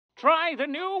Try the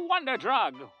new wonder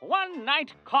drug, One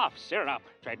Night Cough Syrup.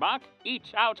 Trademark.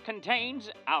 Each out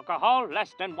contains alcohol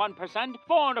less than 1%,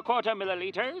 4¼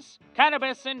 milliliters,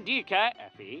 cannabis indica,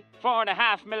 Fe,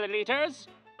 4½ milliliters,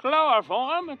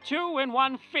 chloroform, 2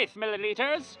 1/5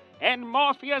 milliliters, and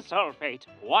morphia sulfate,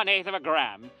 1/8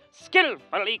 gram,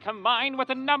 skillfully combined with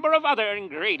a number of other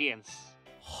ingredients.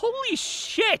 Holy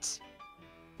shit!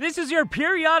 This is your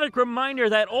periodic reminder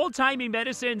that old-timey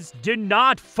medicines do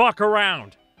not fuck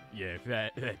around. Yeah,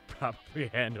 that probably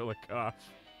handle a cough.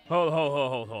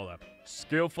 Hold up.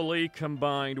 Skillfully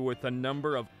combined with a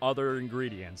number of other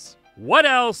ingredients. What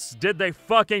else did they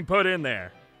fucking put in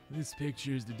there? This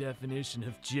picture is the definition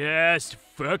of just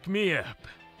fuck me up.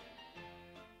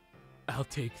 I'll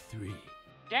take 3.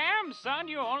 Damn, son,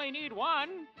 you only need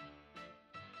 1.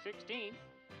 16.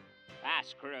 Ah,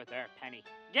 screw it there, Penny.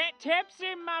 Get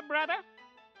tipsy, my brother.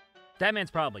 That man's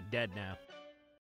probably dead now.